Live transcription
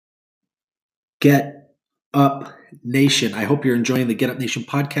Get Up Nation. I hope you're enjoying the Get Up Nation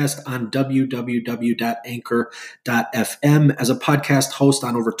podcast on www.anchor.fm. As a podcast host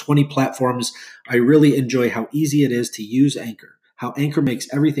on over 20 platforms, I really enjoy how easy it is to use Anchor, how Anchor makes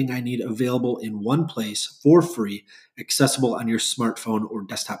everything I need available in one place for free, accessible on your smartphone or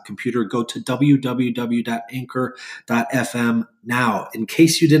desktop computer. Go to www.anchor.fm now. In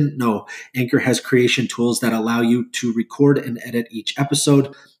case you didn't know, Anchor has creation tools that allow you to record and edit each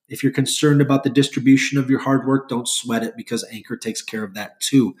episode. If you're concerned about the distribution of your hard work, don't sweat it because Anchor takes care of that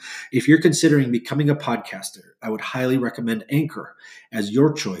too. If you're considering becoming a podcaster, I would highly recommend Anchor as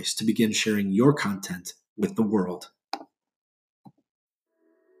your choice to begin sharing your content with the world.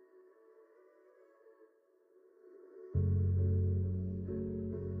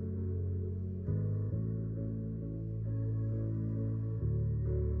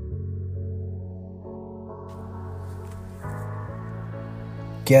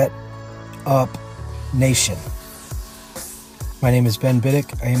 Get Up Nation. My name is Ben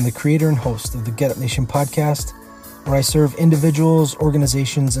Biddick. I am the creator and host of the Get Up Nation podcast, where I serve individuals,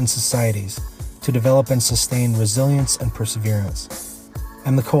 organizations, and societies to develop and sustain resilience and perseverance.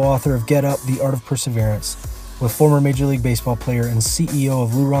 I'm the co-author of Get Up, The Art of Perseverance, with former Major League Baseball player and CEO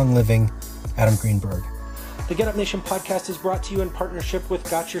of Lurong Living, Adam Greenberg. The Get Up Nation podcast is brought to you in partnership with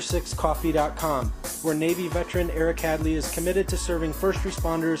GotYourSixCoffee.com, where Navy veteran Eric Hadley is committed to serving first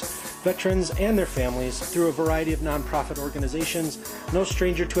responders, veterans, and their families through a variety of nonprofit organizations. No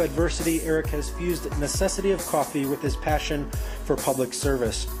stranger to adversity, Eric has fused necessity of coffee with his passion for public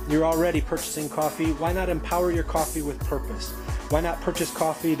service. You're already purchasing coffee. Why not empower your coffee with purpose? Why not purchase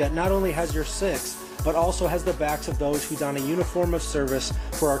coffee that not only has your six, but also has the backs of those who don a uniform of service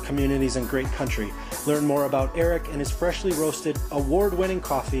for our communities and great country? Learn more about Eric and his freshly roasted, award-winning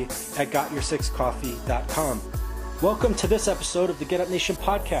coffee at GotYourSixCoffee.com. Welcome to this episode of the Get Up Nation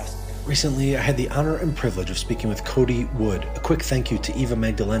podcast. Recently, I had the honor and privilege of speaking with Cody Wood. A quick thank you to Eva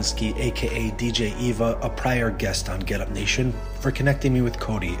Magdalensky, aka DJ Eva, a prior guest on Get Up Nation, for connecting me with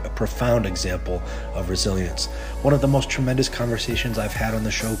Cody, a profound example of resilience. One of the most tremendous conversations I've had on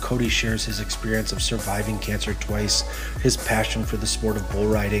the show, Cody shares his experience of surviving cancer twice, his passion for the sport of bull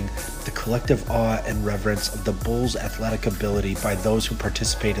riding, the collective awe and reverence of the bull's athletic ability by those who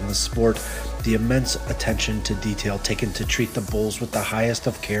participate in the sport, the immense attention to detail taken to treat the bulls with the highest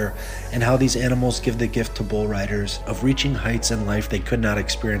of care, and how these animals give the gift to bull riders of reaching heights in life they could not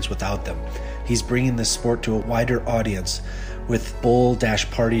experience without them. He's bringing this sport to a wider audience with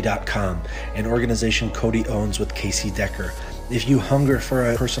bull-party.com, an organization Cody owns with Casey Decker. If you hunger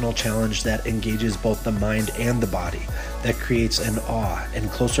for a personal challenge that engages both the mind and the body, that creates an awe and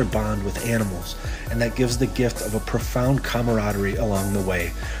closer bond with animals, and that gives the gift of a profound camaraderie along the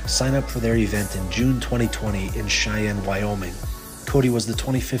way, sign up for their event in June 2020 in Cheyenne, Wyoming. Cody was the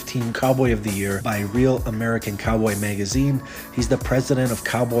 2015 Cowboy of the Year by Real American Cowboy magazine. He's the president of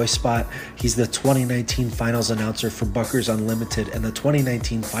Cowboy Spot. He's the 2019 finals announcer for Buckers Unlimited and the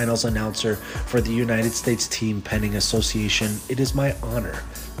 2019 finals announcer for the United States Team Penning Association. It is my honor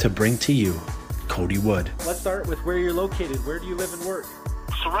to bring to you Cody Wood. Let's start with where you're located. Where do you live and work?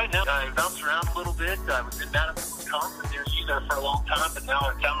 So right now, I bounce around a little bit. I was in Madison, Wisconsin, near you there for a long time, but now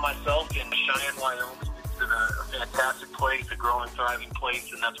I've found myself in Cheyenne, Wyoming. It's a fantastic place, a growing, thriving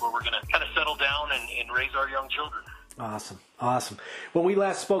place, and that's where we're going to kind of settle down and raise our young children. Awesome. When we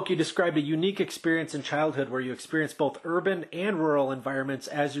last spoke, you described a unique experience in childhood where you experienced both urban and rural environments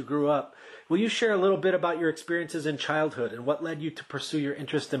as you grew up. Will you share a little bit about your experiences in childhood and what led you to pursue your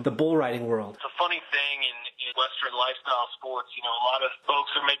interest in the bull riding world? It's a funny thing in Western lifestyle sports. A lot of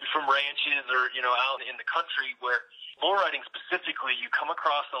folks are maybe from ranches or, out in the country where bull riding specifically, you come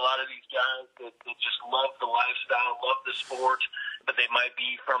across a lot of these guys that just love the lifestyle, love the sport, but they might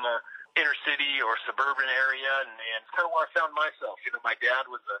be from a inner city or suburban area, and it's kind of where I found myself. My dad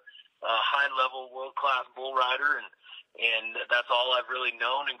was a high-level, world-class bull rider, and that's all I've really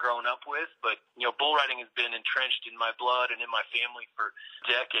known and grown up with. But, bull riding has been entrenched in my blood and in my family for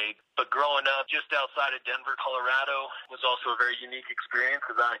decades. But growing up just outside of Denver, Colorado was also a very unique experience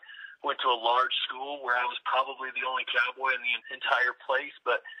because I went to a large school where I was probably the only cowboy in the entire place,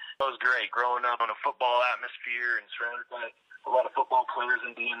 but it was great growing up in a football atmosphere and surrounded by a lot of football players,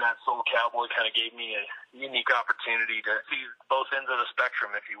 and being that sole cowboy kind of gave me a unique opportunity to see both ends of the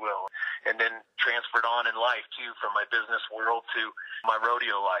spectrum, if you will, and then transferred on in life, too, from my business world to my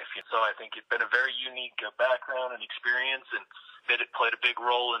rodeo life. And so I think it's been a very unique background and experience, and that it played a big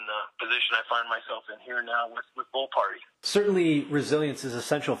role in the position I find myself in here now with Bull Party. Certainly, resilience is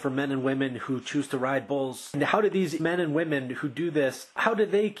essential for men and women who choose to ride bulls. And how do these men and women who do this, how do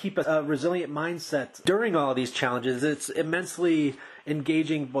they keep a resilient mindset during all these challenges? It's immensely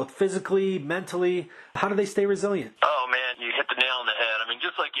engaging both physically, mentally? How do they stay resilient? Oh man, you hit the nail on the head. I mean,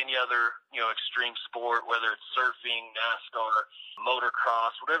 just like any other, extreme sport, whether it's surfing, NASCAR,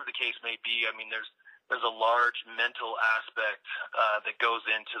 motocross, whatever the case may be, I mean, there's a large mental aspect that goes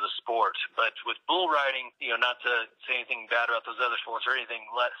into the sport. But with bull riding, not to say anything bad about those other sports or anything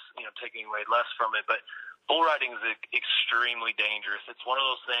less, taking away less from it, but bull riding is extremely dangerous. It's one of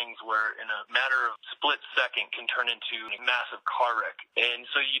those things where in a matter of split second can turn into a massive car wreck. And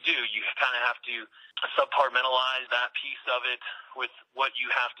so you kind of have to subpartmentalize that piece of it with what you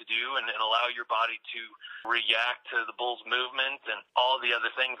have to do and allow your body to react to the bull's movement and all the other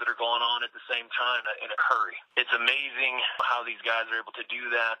things that are going on at the same time in a hurry. It's amazing how these guys are able to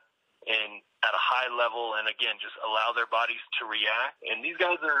do that and at a high level, and again, just allow their bodies to react. And these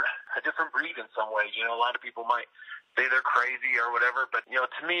guys are a different breed in some ways. A lot of people might say they're crazy or whatever, but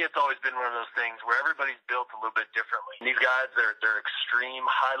to me, it's always been one of those things where everybody's built a little bit differently. And these guys, they're extreme,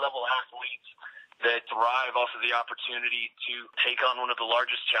 high-level athletes that thrive off of the opportunity to take on one of the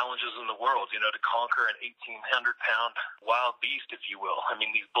largest challenges in the world, to conquer an 1,800-pound wild beast, if you will. I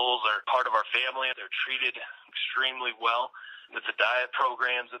mean, these bulls are part of our family. They're treated extremely well. With the diet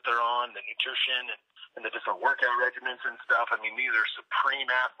programs that they're on, the nutrition, and the different workout regimens and stuff. I mean, these are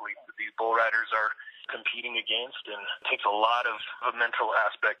supreme athletes that these bull riders are competing against, and it takes a lot of a mental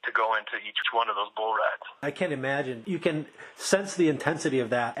aspect to go into each one of those bull rides. I can't imagine. You can sense the intensity of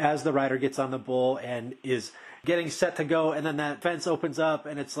that as the rider gets on the bull and is getting set to go, and then that fence opens up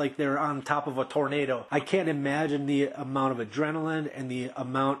and it's like they're on top of a tornado. I can't imagine the amount of adrenaline and the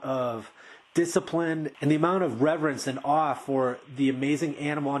amount of discipline and the amount of reverence and awe for the amazing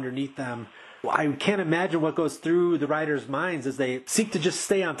animal underneath them. I can't imagine what goes through the riders' minds as they seek to just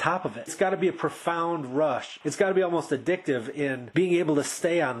stay on top of it. It's got to be a profound rush. It's got to be almost addictive in being able to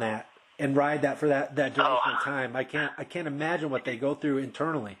stay on that and ride that for that duration of time. I can't imagine what they go through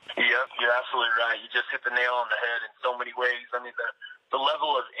internally. Yep, you're absolutely right. You just hit the nail on the head in so many ways. I mean, the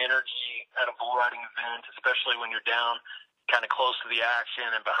level of energy at a bull riding event, especially when you're down kind of close to the action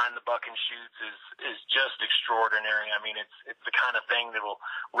and behind the buck and shoots is just extraordinary. I mean, it's the kind of thing that will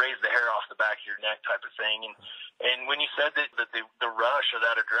raise the hair off the back of your neck type of thing. And when you said that the rush or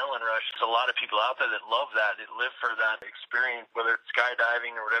that adrenaline rush, there's a lot of people out there that love that live for that experience, whether it's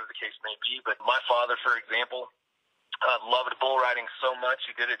skydiving or whatever the case may be. But my father, for example, loved bull riding so much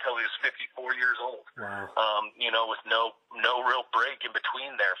he did it till he was 54 years old. Wow. With no real break in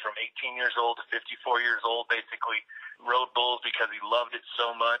between there. From 18 years old to 54 years old, basically rode bulls because he loved it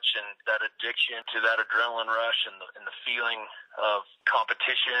so much, and that addiction to that adrenaline rush and the feeling of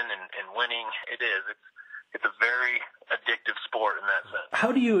competition and winning. It's a very addictive sport in that sense.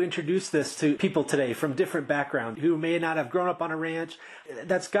 How do you introduce this to people today from different backgrounds who may not have grown up on a ranch?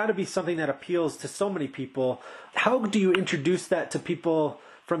 That's got to be something that appeals to so many people. How do you introduce that to people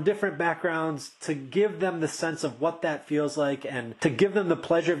from different backgrounds to give them the sense of what that feels like and to give them the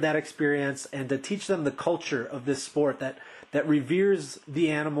pleasure of that experience and to teach them the culture of this sport that reveres the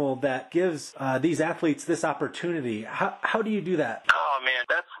animal, that gives these athletes this opportunity? How do you do that? Oh, man,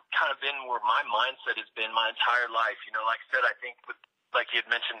 that's kind of been where my mindset has been my entire life. Like I said, I think like you had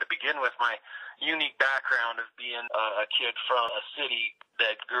mentioned to begin with, my unique background of being a kid from a city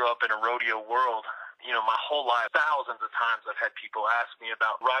that grew up in a rodeo world. My whole life, thousands of times I've had people ask me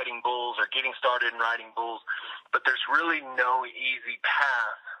about riding bulls or getting started in riding bulls, but there's really no easy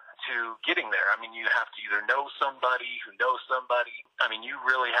path to getting there. I mean, you have to either know somebody who knows somebody. I mean, you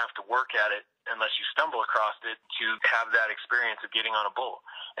really have to work at it unless you stumble across it to have that experience of getting on a bull.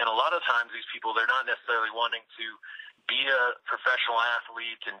 And a lot of times these people, they're not necessarily wanting to be a professional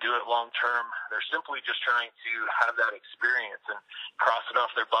athlete and do it long term. They're simply just trying to have that experience and cross it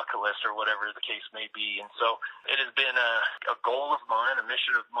off their bucket list or whatever the case may be. And so it has been a goal of mine, a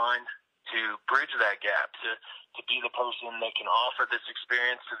mission of mine to bridge that gap, to be the person that can offer this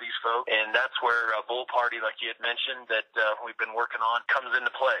experience to these folks. And that's where a bull party, like you had mentioned, that we've been working on, comes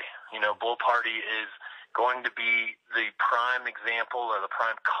into play. Bull party is going to be the prime example or the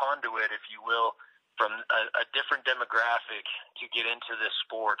prime conduit, if you will, from a different demographic to get into this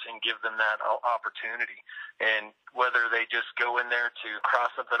sport and give them that opportunity. And whether they just go in there to cross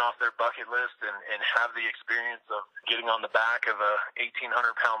something off their bucket list and have the experience of getting on the back of a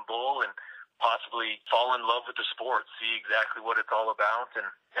 1,800-pound bull and possibly fall in love with the sport, see exactly what it's all about,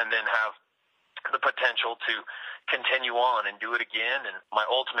 and then have the potential to continue on and do it again. And my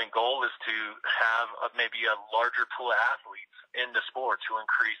ultimate goal is to have maybe a larger pool of athletes in the sport to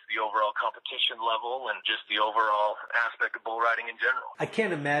increase the overall competition level and just the overall aspect of bull riding in general. I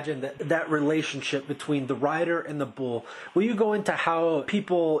can't imagine that relationship between the rider and the bull. Will you go into how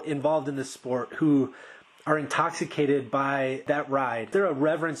people involved in this sport who are intoxicated by that ride. Is there a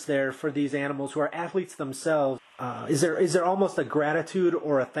reverence there for these animals who are athletes themselves? Is there almost a gratitude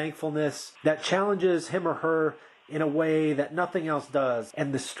or a thankfulness that challenges him or her in a way that nothing else does,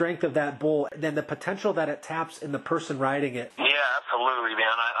 and the strength of that bull, then the potential that it taps in the person riding it? Yeah, absolutely,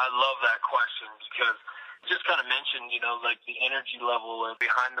 man. I love that question because just kind of mentioned, like the energy level of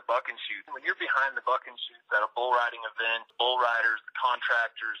behind the buck and shoot. When you're behind the buck and shoots at a bull riding event, bull riders,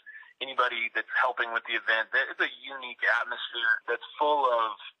 contractors, anybody that's helping with the event, there's a unique atmosphere that's full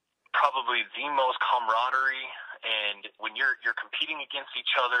of probably the most camaraderie. And when you're competing against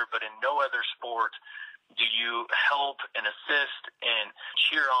each other, but in no other sport do you help and assist and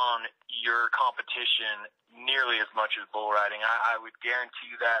cheer on your competition nearly as much as bull riding. I would guarantee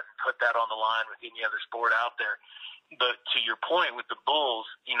you that and put that on the line with any other sport out there. But to your point with the bulls,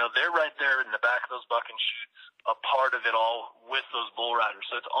 they're right there in the back of those buck and shoots, a part of it all with those bull riders.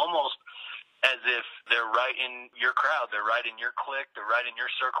 So it's almost as if they're right in your crowd. They're right in your clique. They're right in your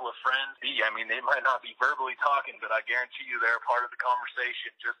circle of friends. I mean, they might not be verbally talking, but I guarantee you they're a part of the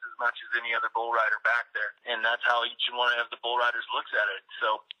conversation just as much as any other bull rider back there. And that's how each one of the bull riders looks at it.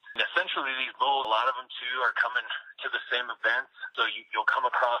 So essentially these bulls, a lot of them too, are coming to the same events. So you'll come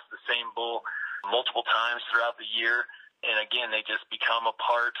across the same bull multiple times throughout the year. And again, they just become a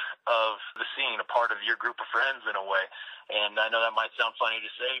part of the scene, a part of your group of friends in a way. And I know that might sound funny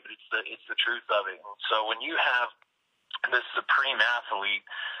to say, but it's the truth of it. So when you have this supreme athlete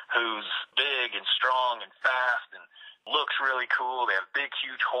who's big and strong and fast and looks really cool, they have big,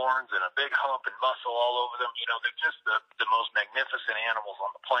 huge horns and a big hump and muscle all over them, they're just the most magnificent animals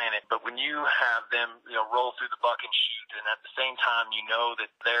on the planet. But when you have them, roll through the buck and shoot, and at the same time,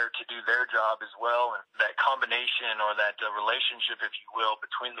 that they're to do their job as well, and that combination or that relationship, if you will,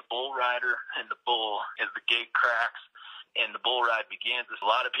 between the bull rider and the bull as the gate cracks and the bull ride begins. A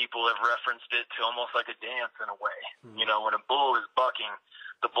lot of people have referenced it to almost like a dance in a way. Mm-hmm. When a bull is bucking,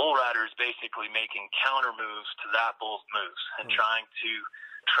 the bull rider is basically making counter moves to that bull's moves and trying to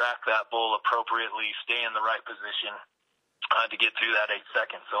track that bull appropriately, stay in the right position to get through that 8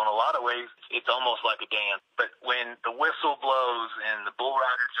 seconds. So in a lot of ways, it's almost like a dance. But when the whistle blows and the bull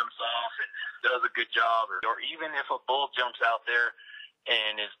rider jumps off and does a good job, or even if a bull jumps out there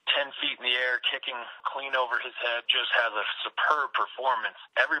and is 10 feet in the air, kicking clean over his head, just has a superb performance,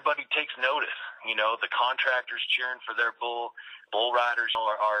 everybody takes notice. The contractors cheering for their bull riders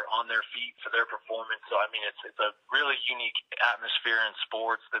are on their feet for their performance. So, I mean, it's a really unique atmosphere in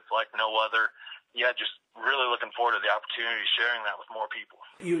sports that's like no other. Yeah, just really looking forward to the opportunity of sharing that with more people.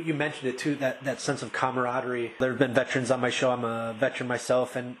 You mentioned it too, that sense of camaraderie. There have been veterans on my show. I'm a veteran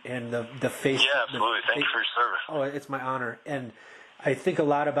myself, and the face. Yeah, absolutely. Thank you for your service. Oh, it's my honor. And I think a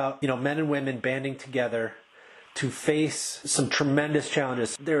lot about men and women banding together to face some tremendous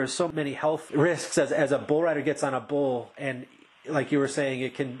challenges. There are so many health risks as a bull rider gets on a bull, and like you were saying,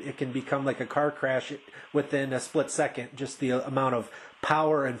 it can become like a car crash within a split second, just the amount of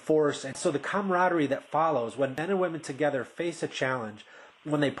power and force. And so the camaraderie that follows when men and women together face a challenge,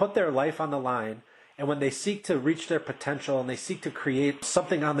 when they put their life on the line, and when they seek to reach their potential and they seek to create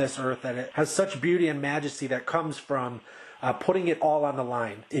something on this earth that it has such beauty and majesty that comes from putting it all on the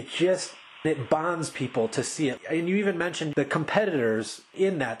line. It bonds people to see it. And you even mentioned the competitors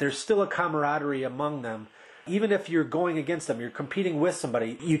in that. There's still a camaraderie among them. Even if you're going against them, you're competing with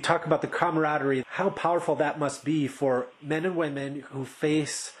somebody, you talk about the camaraderie, how powerful that must be for men and women who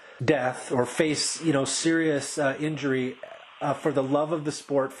face death or face, serious injury for the love of the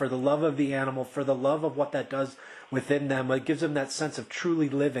sport, for the love of the animal, for the love of what that does within them. It gives them that sense of truly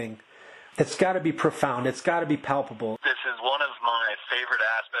living. It's got to be profound. It's got to be palpable. This is one of my favorite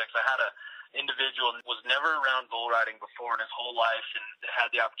aspects. I had a individual was never around bull riding before in his whole life, and had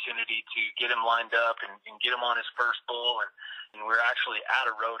the opportunity to get him lined up and get him on his first bull, and we're actually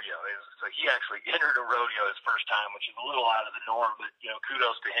at a rodeo. So he actually entered a rodeo his first time, which is a little out of the norm, but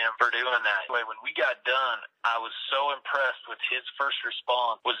kudos to him for doing that. Anyway, when we got done, I was so impressed with his first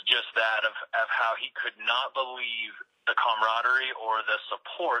response was just that of how he could not believe the camaraderie or the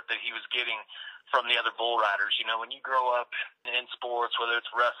support that he was getting from the other bull riders. When you grow up in sports, whether it's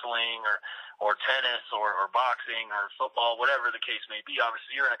wrestling or tennis or boxing or football, whatever the case may be,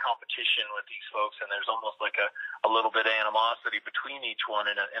 obviously you're in a competition with these folks, and there's almost like a little bit of animosity between each one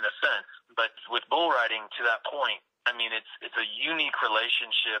in a sense. But with bull riding, to that point, I mean, it's a unique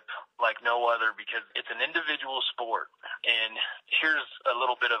relationship like no other because it's an individual sport. And here's a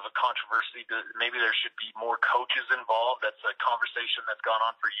little bit of a controversy. Maybe there should be more coaches involved. That's a conversation that's gone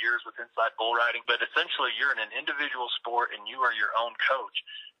on for years with Inside Bull Riding. But essentially, you're in an individual sport and you are your own coach.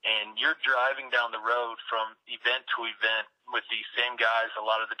 And you're driving down the road from event to event with these same guys a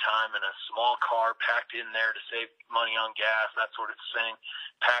lot of the time in a small car packed in there to save money on gas, that sort of thing,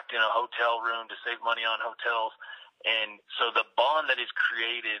 packed in a hotel room to save money on hotels. And so the bond that is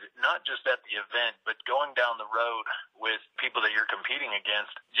created, not just at the event, but going down the road with people that you're competing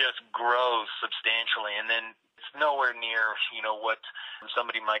against just grows substantially. And then it's nowhere near, what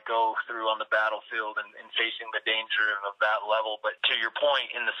somebody might go through on the battlefield and facing the danger of that level. But to your point,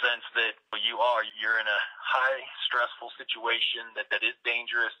 in the sense that you're in a high stressful situation that is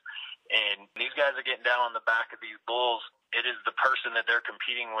dangerous. And these guys are getting down on the back of these bulls. It is the person that they're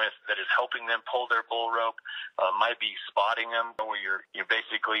competing with that is helping them pull their bull rope, might be spotting them, where you're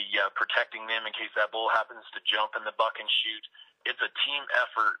basically protecting them in case that bull happens to jump in the buck and shoot. It's a team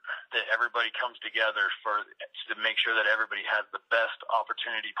effort that everybody comes together to make sure that everybody has the best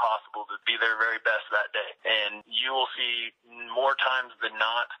opportunity possible to be their very best that day. And you will see more times than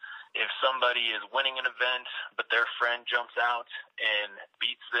not, if somebody is winning an event, but their friend jumps out and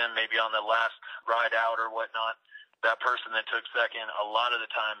beats them maybe on the last ride out or whatnot, that person that took second, a lot of the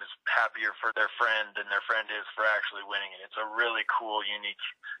time is happier for their friend than their friend is for actually winning it. It's a really cool,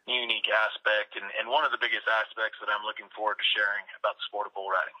 unique aspect, and one of the biggest aspects that I'm looking forward to sharing about the sport of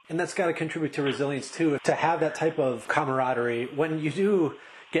bull riding. And that's got to contribute to resilience too, to have that type of camaraderie when you do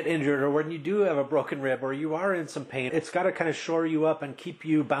get injured or when you do have a broken rib or you are in some pain. It's got to kind of shore you up and keep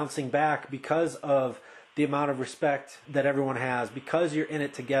you bouncing back because of the amount of respect that everyone has, because you're in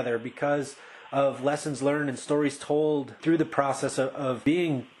it together, because of lessons learned and stories told through the process of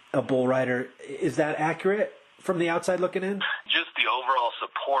being a bull rider. Is that accurate from the outside looking in? Just the overall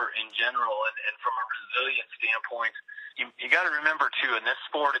support in general, and from a resilience standpoint, you got to remember too, in this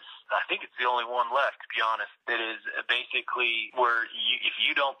sport, I think it's the only one left, to be honest, that is basically where if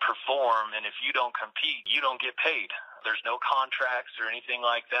you don't perform and if you don't compete, you don't get paid. There's no contracts or anything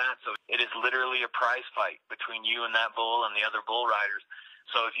like that. So it is literally a prize fight between you and that bull and the other bull riders.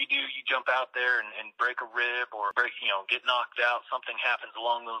 So if you jump out there and break a rib or get knocked out, something happens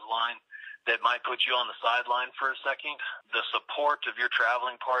along those lines that might put you on the sideline for a second, the support of your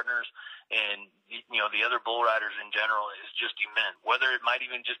traveling partners and, the other bull riders in general is just immense, whether it might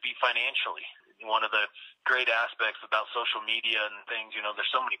even just be financially. One of the great aspects about social media and things,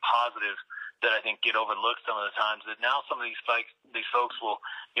 there's so many positives that I think get overlooked some of the times, that now some of these folks will,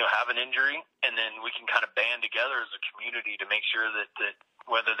 have an injury, and then we can kind of band together as a community to make sure that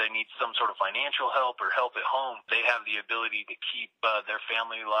whether they need some sort of financial help or help at home, they have the ability to keep their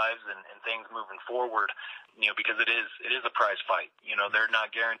family lives and things moving forward, because it is a prize fight. They're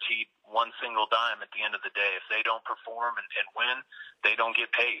not guaranteed one single dime at the end of the day. If they don't perform and win, they don't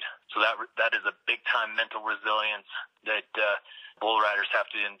get paid. So that is a big-time mental resilience that bull riders have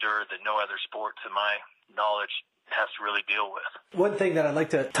to endure that no other sport, to my knowledge, has to really deal with. One thing that I'd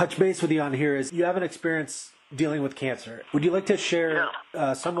like to touch base with you on here is you have an experience dealing with cancer. Would you like to share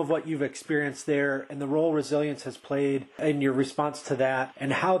some of what you've experienced there and the role resilience has played in your response to that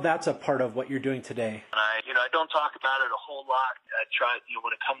and how that's a part of what you're doing today? I don't talk about it a whole lot. I try,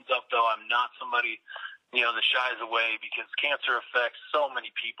 when it comes up though, I'm not somebody, that shies away, because cancer affects so many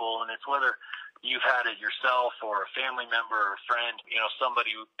people, and it's whether you've had it yourself or a family member or a friend,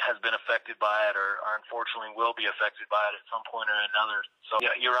 somebody who has been affected by it or unfortunately will be affected by it at some point or another. So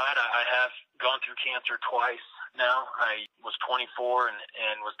yeah, you're right. I have gone through cancer twice now. I was 24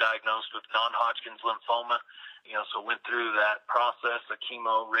 and was diagnosed with non-Hodgkin's lymphoma. So went through that process of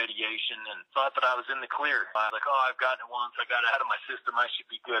chemo, radiation, and thought that I was in the clear. I was like, I've gotten it once. I got it out of my system. I should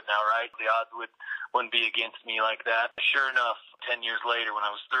be good now, right? The odds wouldn't be against me like that. Sure enough, 10 years later, when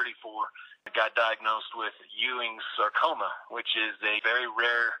I was 34, I got diagnosed with Ewing's sarcoma, which is a very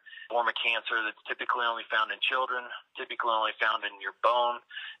rare form of cancer that's typically only found in children, typically only found in your bone.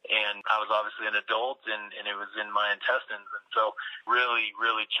 And I was obviously an adult, and it was in my intestines. And so really,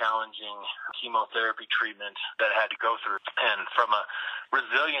 really challenging chemotherapy treatment that I had to go through. And from a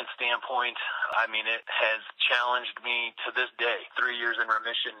resilience standpoint, it has challenged me to this day. 3 years in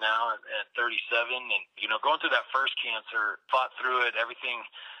remission now at 37. And, going through that first cancer, fought through it, everything.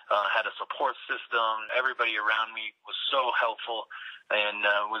 Had a support system. Everybody around me was so helpful and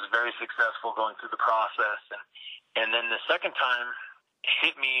was very successful going through the process. And then the second time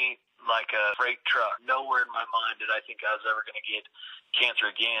hit me like a freight truck. Nowhere in my mind did I think I was ever going to get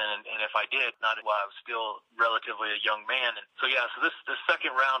cancer again. And if I did, not while I was still relatively a young man. And so, yeah, so this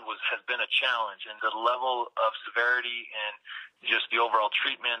second round has been a challenge. And the level of severity and just the overall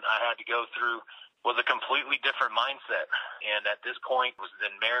treatment I had to go through was a completely different mindset. And at this point was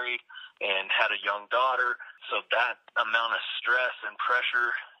then married and had a young daughter. So that amount of stress and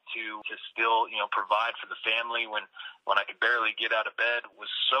pressure to still, provide for the family when I could barely get out of bed was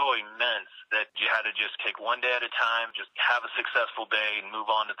so immense that you had to just take one day at a time, just have a successful day and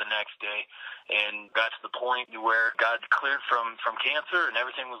move on to the next day. And got to the point where God cleared from cancer and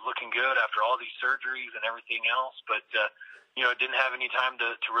everything was looking good after all these surgeries and everything else. But, didn't have any time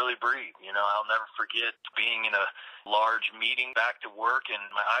to really breathe. I'll never forget being in a large meeting back to work and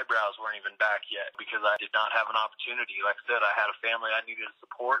my eyebrows weren't even back yet because I did not have an opportunity. Like I said, I had a family I needed to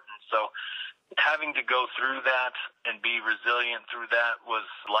support. And so having to go through that and be resilient through that was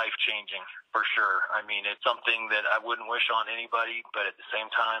life-changing for sure. I mean, it's something that I wouldn't wish on anybody, but at the same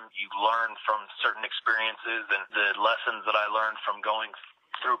time, you learn from certain experiences, and the lessons that I learned from going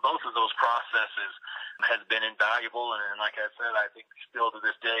through both of those processes has been invaluable. And like I said, I think still to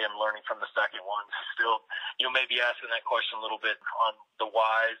this day, I'm learning from the second one. Still, maybe asking that question a little bit on the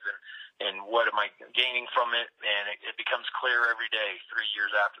whys and what am I gaining from it. And it becomes clear every day, 3 years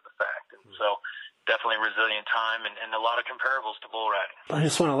after the fact. And so definitely a resilient time and a lot of comparables to bull riding. I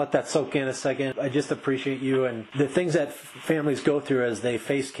just want to let that soak in a second. I just appreciate you and the things that families go through as they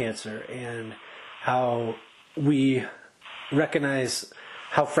face cancer and how we recognize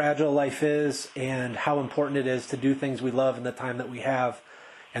how fragile life is and how important it is to do things we love in the time that we have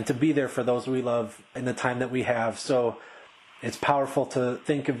and to be there for those we love in the time that we have. So it's powerful to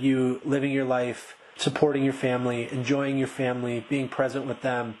think of you living your life, supporting your family, enjoying your family, being present with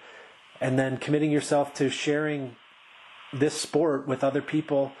them, and then committing yourself to sharing this sport with other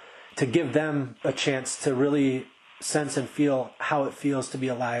people to give them a chance to really sense and feel how it feels to be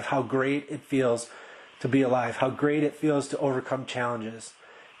alive, how great it feels to be alive, how great it feels to overcome challenges,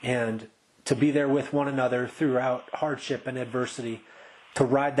 and to be there with one another throughout hardship and adversity, to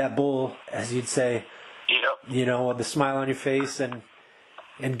ride that bull, as you'd say, with the smile on your face and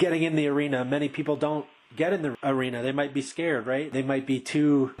getting in the arena. Many people don't get in the arena. They might be scared, right? They might be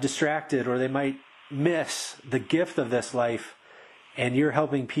too distracted, or they might miss the gift of this life, and you're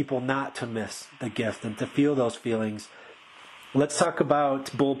helping people not to miss the gift and to feel those feelings. Let's talk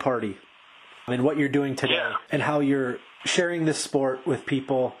about Bull Party and what you're doing today and how you're sharing this sport with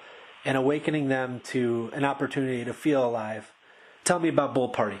people and awakening them to an opportunity to feel alive. Tell me about Bull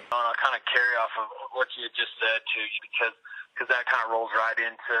Party. I'll kind of carry off of what you had just said too, because that kind of rolls right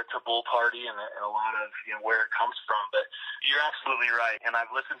into Bull Party and a lot of where it comes from. But you're absolutely right, and I've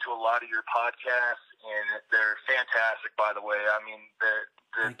listened to a lot of your podcasts, and they're fantastic, by the way. I mean,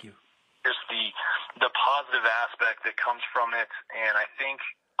 Thank you. Just the positive aspect that comes from it, and I think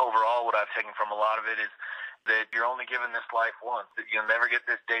overall what I've taken from a lot of it is that you're only given this life once, that you'll never get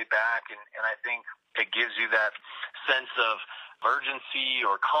this day back, and I think it gives you that sense of urgency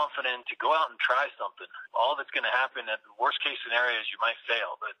or confidence to go out and try something. All that's going to happen at the worst case scenario is you might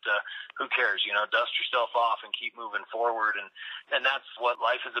fail, but who cares? Dust yourself off and keep moving forward, and that's what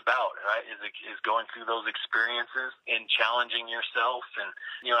life is about, right? Is going through those experiences and challenging yourself. And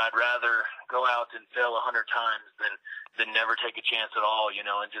I'd rather go out and fail 100 times than never take a chance at all,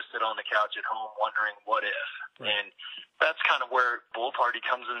 and just sit on the couch at home wondering what if. Right. And that's kind of where Bull Party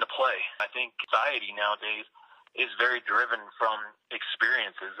comes into play. I think society nowadays is very driven from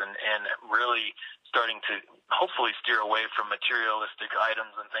experiences and really starting to hopefully steer away from materialistic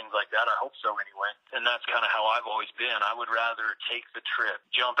items and things like that. I hope so anyway. And that's kind of how I've always been. I would rather take the trip,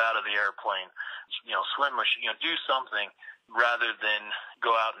 jump out of the airplane, swim or, do something rather than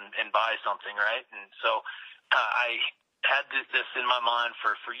go out and buy something, right? And so I had this in my mind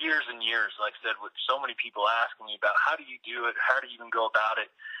for years and years, like I said, with so many people asking me about how do you do it? How do you even go about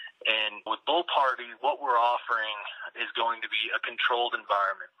it? And with Bull Party, what we're offering is going to be a controlled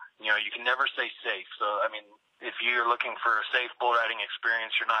environment. You can never say safe. So, I mean, if you're looking for a safe bull riding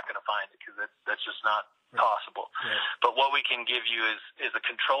experience, you're not going to find it because that's just not possible. Right. But what we can give you is a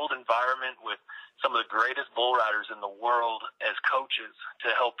controlled environment with some of the greatest bull riders in the world as coaches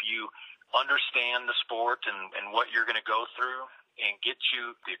to help you understand the sport and what you're going to go through, and get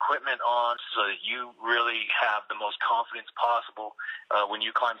you the equipment on so that you really have the most confidence possible when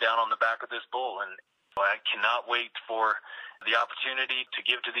you climb down on the back of this bull. And I cannot wait for the opportunity to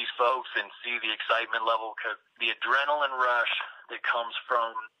give to these folks and see the excitement level, because the adrenaline rush that comes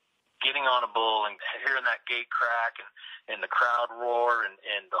from getting on a bull and hearing that gate crack and the crowd roar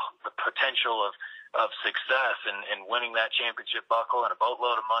and the potential of of success and winning that championship buckle and a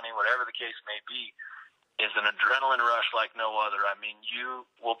boatload of money, whatever the case may be, is an adrenaline rush like no other. I mean, you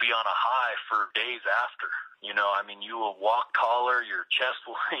will be on a high for days after. You know, I mean, you will walk taller, your chest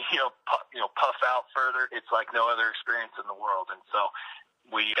will, puff out further. It's like no other experience in the world. And so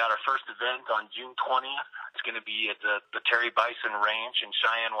we got our first event on June 20th. It's going to be at the Terry Bison Ranch in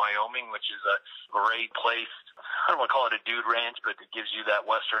Cheyenne, Wyoming, which is a great place. I don't want to call it a dude ranch, but it gives you that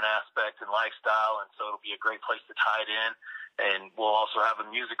Western aspect and lifestyle, and so it'll be a great place to tie it in. And we'll also have a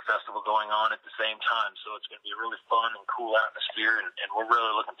music festival going on at the same time, so it's going to be a really fun and cool atmosphere, and we're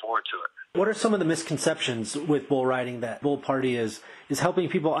really looking forward to it. What are some of the misconceptions with bull riding that Bull Party is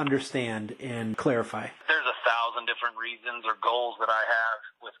helping people understand and clarify? There's 1,000 different reasons or goals that I have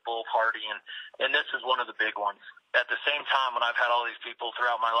with Bull Party, and this is one of the big ones. At the same time, when I've had all these people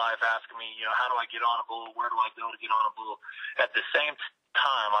throughout my life asking me, how do I get on a bull? Where do I go to get on a bull? At the same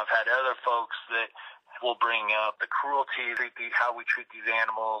time, I've had other folks that will bring up the cruelty, how we treat these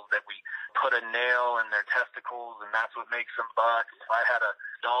animals, that we put a nail in their testicles, and that's what makes them buck. If I had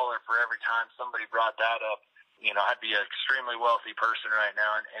 $1 for every time somebody brought that up, I'd be an extremely wealthy person right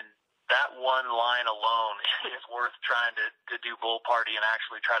now. And that one line alone is worth trying to do Bull Party and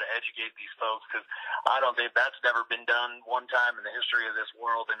actually try to educate these folks, because I don't think that's never been done one time in the history of this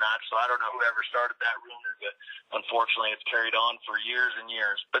world. And so I don't know whoever started that rumor, but unfortunately it's carried on for years and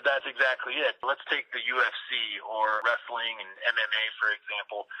years. But that's exactly it. Let's take the UFC or wrestling and MMA, for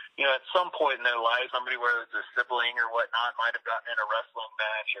example. At some point in their life, somebody, whether it's a sibling or whatnot, might have gotten in a wrestling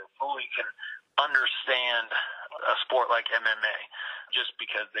match or fully can understand a sport like MMA just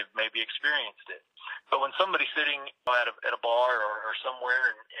because they've maybe experienced it. But when somebody's sitting at a bar or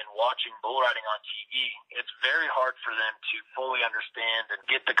somewhere and watching bull riding on TV, it's very hard for them to fully understand and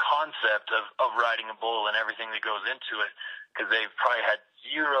get the concept of riding a bull and everything that goes into it, because they've probably had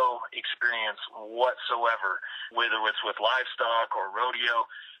zero experience whatsoever, whether it's with livestock or rodeo.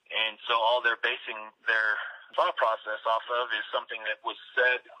 And so all they're basing their thought process off of is something that was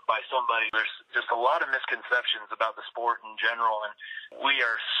said by somebody. There's just a lot of misconceptions about the sport in general, and we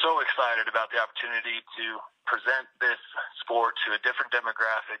are so excited about the opportunity to present this sport to a different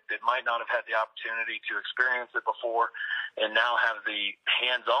demographic that might not have had the opportunity to experience it before, and now have the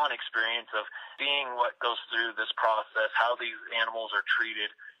hands-on experience of seeing what goes through this process, how these animals are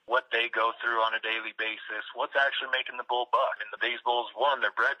treated, what they go through on a daily basis, what's actually making the bull buck. And these bulls, one,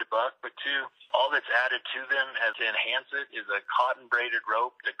 they're bred to buck, but two, all that's added to them as to enhance it is a cotton braided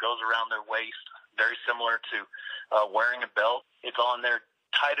rope that goes around their waist, very similar to wearing a belt. It's on there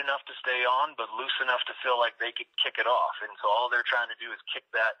tight enough to stay on, but loose enough to feel like they could kick it off. And so all they're trying to do is kick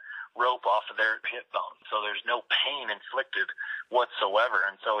that rope off of their hip bone. So there's no pain inflicted whatsoever.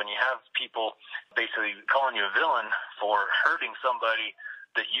 And so when you have people basically calling you a villain for hurting somebody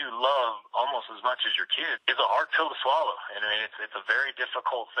that you love almost as much as your kid, is a hard pill to swallow. And it's a very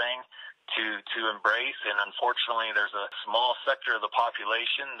difficult thing to embrace. And unfortunately, there's a small sector of the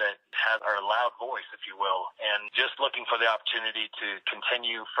population that has our loud voice, if you will. And just looking for the opportunity to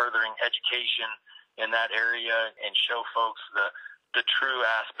continue furthering education in that area and show folks the true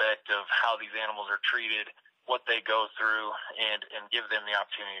aspect of how these animals are treated, what they go through, and give them the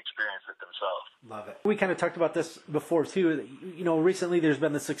opportunity to experience it themselves. Love it. We kind of talked about this before too. Recently there's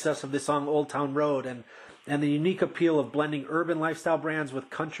been the success of the song Old Town Road and the unique appeal of blending urban lifestyle brands with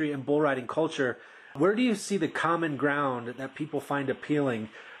country and bull riding culture. Where do you see the common ground that people find appealing?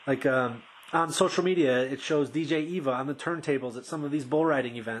 Like on social media, it shows DJ Eva on the turntables at some of these bull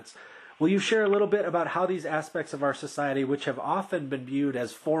riding events. Will you share a little bit about how these aspects of our society, which have often been viewed as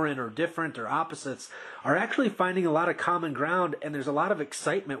foreign or different or opposites, are actually finding a lot of common ground, and there's a lot of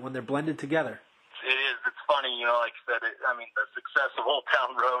excitement when they're blended together? It is. It's funny, like I said, the success of Old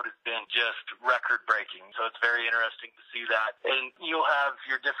Town Road has been just record-breaking, so it's very interesting to see that. And you'll have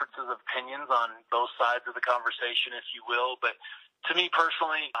your differences of opinions on both sides of the conversation, if you will, but to me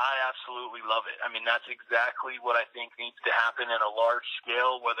personally, I absolutely love it. That's exactly what I think needs to happen at a large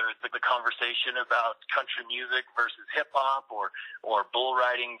scale, whether it's the conversation about country music versus hip-hop or bull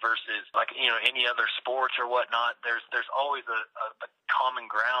riding versus any other sports or whatnot. There's always a common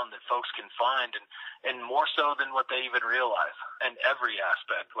ground that folks can find, and more so than what they even realize in every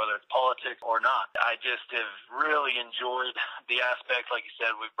aspect, whether it's politics or not. I just have really enjoyed the aspect, like you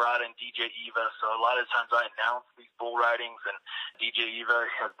said, we've brought in DJ Eva, so a lot of times I announce these bull ridings, and DJ Eva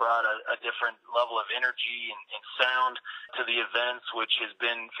has brought a different level of energy and sound to the events, which has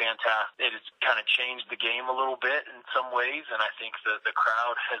been fantastic. It has kind of changed the game a little bit in some ways, and I think the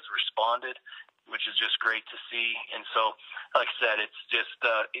crowd has responded. which is just great to see. And so, like I said, it's just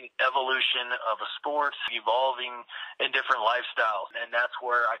evolution of a sport, evolving in different lifestyles. And that's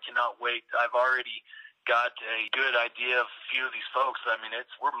where I cannot wait. I've already got a good idea of a few of these folks. I mean,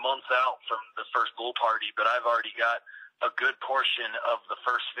 we're months out from the first bull party, but I've already got a good portion of the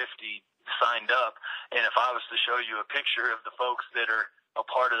first 50 signed up. And if I was to show you a picture of the folks that are a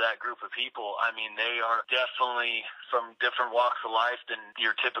part of that group of people, I mean, they are definitely from different walks of life than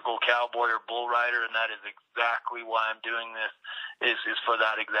your typical cowboy or bull rider, and that is exactly why I'm doing this, is for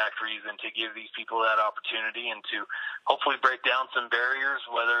that exact reason, to give these people that opportunity and to hopefully break down some barriers,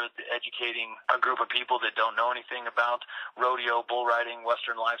 whether it's educating a group of people that don't know anything about rodeo, bull riding,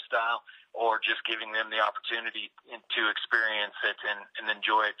 Western lifestyle, or just giving them the opportunity to experience it and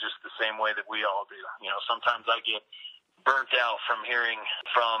enjoy it just the same way that we all do. You know, sometimes I get burnt out from hearing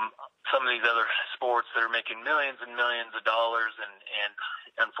from some of these other sports that are making millions and millions of dollars, and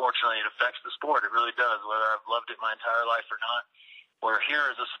unfortunately it affects the sport. It really does, whether I've loved it my entire life or not. Where here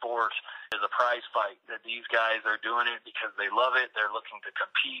is a sport, is a prize fight, that these guys are doing it because they love it, they're looking to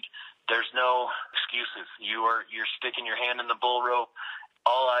compete. There's no excuses. You're sticking your hand in the bull rope,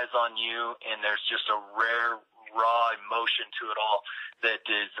 all eyes on you, and there's just a rare, raw emotion to it all that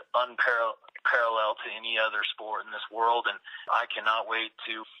is unparalleled to any other sport in this world, and I cannot wait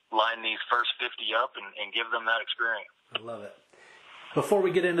to line these first 50 up and give them that experience. I love it. Before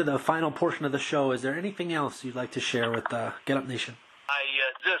we get into the final portion of the show, is there anything else you'd like to share with Get Up Nation? I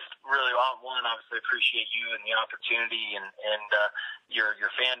just really, one, obviously appreciate you and the opportunity and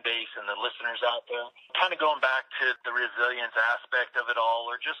your fan base and the listeners out there. Kind of going back to the resilience aspect of it all,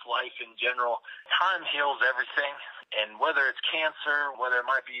 or just life in general, time heals everything. And whether it's cancer, whether it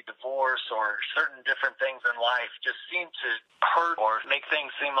might be divorce, or certain different things in life just seem to hurt or make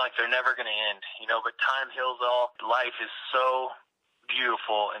things seem like they're never going to end. You know, but time heals all. Life is so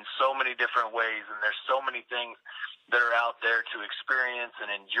beautiful in so many different ways, and there's so many things that are out there to experience and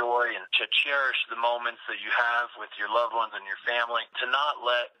enjoy, and to cherish the moments that you have with your loved ones and your family, to not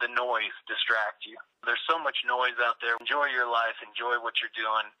let the noise distract you. There's so much noise out there. Enjoy your life, enjoy what you're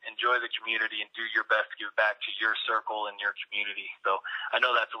doing, enjoy the community, and do your best to give back to your circle and your community. So I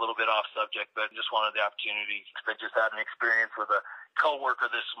know that's a little bit off subject, but just wanted the opportunity. I just had an experience with a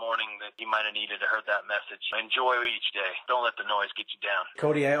co-worker this morning that you might have needed to heard that message. Enjoy each day. Don't let the noise get you down.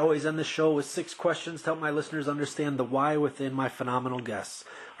 Cody, I always end the show with 6 questions to help my listeners understand the why within my phenomenal guests.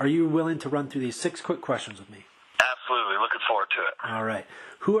 Are you willing to run through these 6 quick questions with me? Absolutely. Looking forward to it. All right.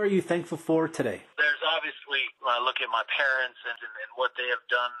 Who are you thankful for today? There's obviously, when I look at my parents and what they have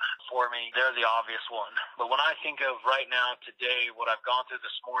done for me, they're the obvious one. But when I think of right now, today, what I've gone through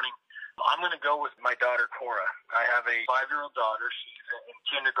this morning, I'm going to go with my daughter, Cora. I have a 5-year-old daughter. She's in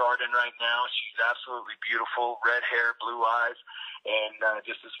kindergarten right now. She's absolutely beautiful, red hair, blue eyes, and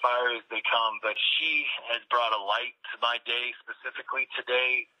just as fiery as they come. But she has brought a light to my day, specifically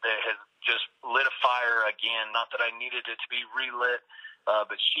today, that has just lit a fire again. Not that I needed it to be relit,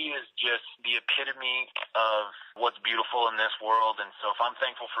 but she is just the epitome of what's beautiful in this world. And so if I'm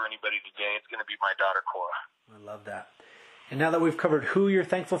thankful for anybody today, it's going to be my daughter, Cora. I love that. And now that we've covered who you're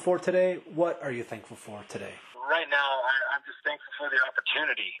thankful for today, what are you thankful for today? Right now, I'm just thankful for the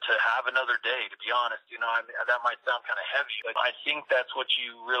opportunity to have another day, to be honest. You know, that might sound kind of heavy, but I think that's what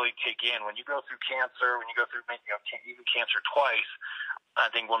you really take in. When you go through cancer, when you go through even cancer twice, I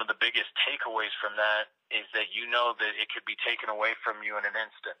think one of the biggest takeaways from that is that you know that it could be taken away from you in an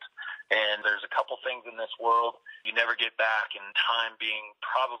instant. And there's a couple things in this world you never get back, and time being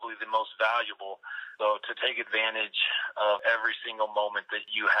probably the most valuable. So to take advantage of every single moment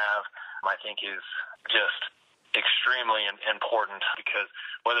that you have, I think is just extremely important, because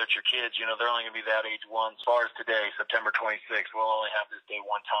whether it's your kids, you know, they're only going to be that age once. As far as today, September 26th, we'll only have this day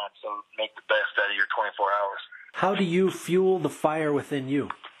one time, so make the best out of your 24 hours. How do you fuel the fire within you?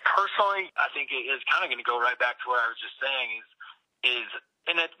 Personally, I think it is kind of going to go right back to what I was just saying is,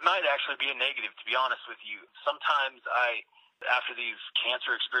 and it might actually be a negative, to be honest with you. Sometimes after these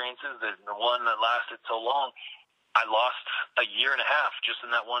cancer experiences, the one that lasted so long, I lost a year and a half just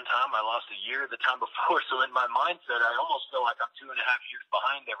in that one time. I lost a year the time before. So in my mindset, I almost feel like I'm 2.5 years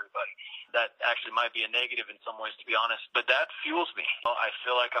behind everybody. That actually might be a negative in some ways, to be honest. But that fuels me. I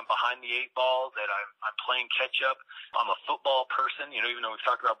feel like I'm behind the 8 ball, that I'm playing catch up. I'm a football person. You know, even though we've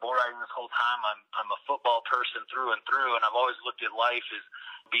talked about bull riding this whole time, I'm a football person through and through. And I've always looked at life as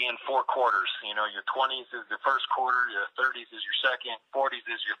being 4 quarters. You know, your 20s is the first quarter, your 30s is your second, 40s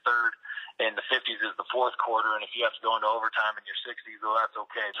is your third, and the 50s is the fourth quarter. And if you you have to go into overtime in your 60s, well, that's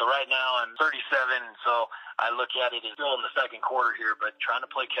okay. So right now I'm 37, so I look at it as still in the second quarter here, but trying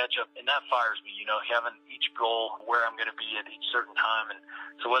to play catch up, and that fires me, having each goal where I'm going to be at each certain time. And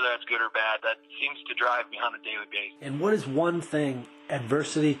so whether that's good or bad, that seems to drive me on a daily basis. And what is one thing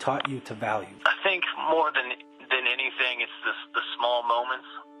adversity taught you to value? I think more than anything, it's the small moments.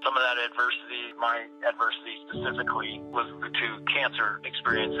 Some of that adversity, my adversity specifically, was the two cancer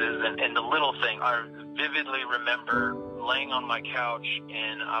experiences and the little thing. I vividly remember laying on my couch,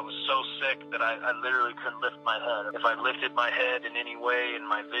 and I was so sick that I literally couldn't lift my head. If I lifted my head in any way and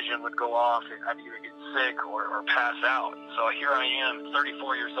my vision would go off, I'd either get sick or pass out. So here I am,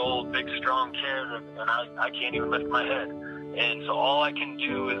 34 years old, big, strong kid, and I can't even lift my head. And so all I can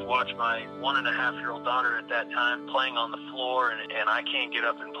do is watch my 1.5-year-old daughter at that time playing on the floor, and I can't get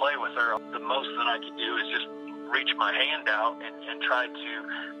up and play with her. The most that I could do is just reach my hand out and try to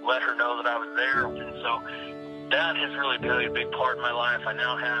let her know that I was there. And so that has really played a big part in my life. I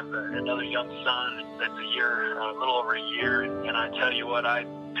now have another young son that's a little over a year, and I tell you what, I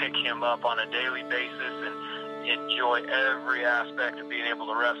pick him up on a daily basis and enjoy every aspect of being able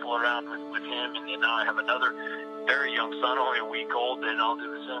to wrestle around with him. And now I have another very young son, only a week old, and I'll do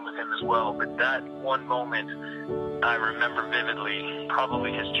the same with him as well. But that one moment I remember vividly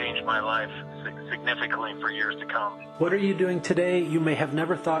probably has changed my life significantly for years to come. What are you doing today you may have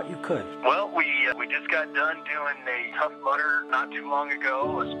never thought you could? Well, we just got done doing a Tough Mudder not too long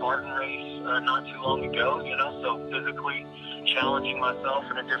ago, a Spartan race not too long ago, so physically challenging myself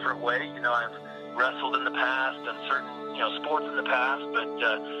in a different way. I've wrestled in the past and certain, sports in the past, but,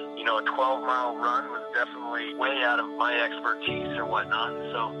 a 12-mile run was definitely way out of my expertise or whatnot.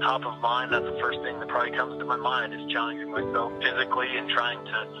 So top of mind, that's the first thing that probably comes to my mind, is challenging myself physically and trying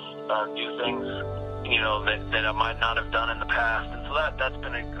to do things, that I might not have done in the past. And so that's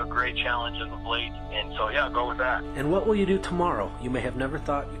been a great challenge as of late. And so, yeah, I'll go with that. And what will you do tomorrow you may have never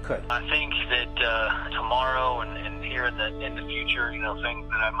thought you could? I think that tomorrow and here in the future, things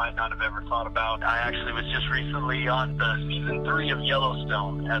that I might not have ever thought about. I actually was just recently on the season 3 of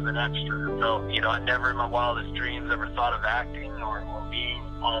Yellowstone as an extra. So, I never in my wildest dreams ever thought of acting or being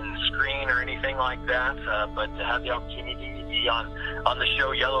on the screen or anything like that. But to have the opportunity to be on the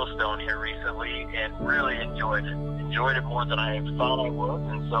show Yellowstone here recently and really enjoyed it more than I thought I would.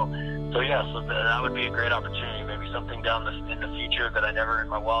 And so that would be a great opportunity, maybe something down in the future that I never in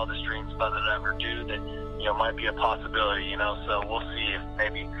my wildest dreams thought that I'd ever do that, might be a possibility, so we'll see if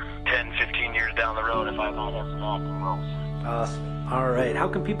maybe 10, 15 years down the road if I might have some acting roles. Awesome. All right. How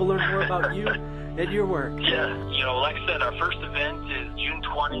can people learn more about you and your work? Yeah, like I said, our first event is June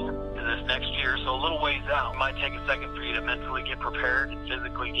 20th this next year, so a little ways out. It might take a second for you to mentally get prepared and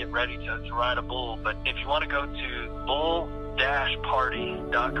physically get ready to ride a bull. But if you want to go to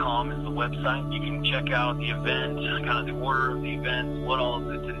bull-party.com is the website. You can check out the event, kind of the order of the event, what all of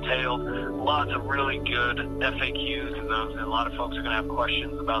it's entailed. Lots of really good FAQs, because a lot of folks are going to have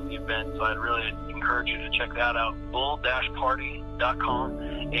questions about the event, so I'd really encourage you to check that out, bull-party.com,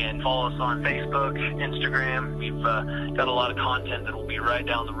 and follow us on Facebook, Instagram. We've got a lot of content that will be right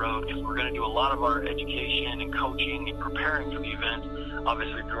down the road, because we're going to do a lot of our education and coaching and preparing for the event,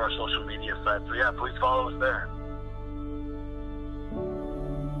 obviously through our social media site. So yeah, please follow us there.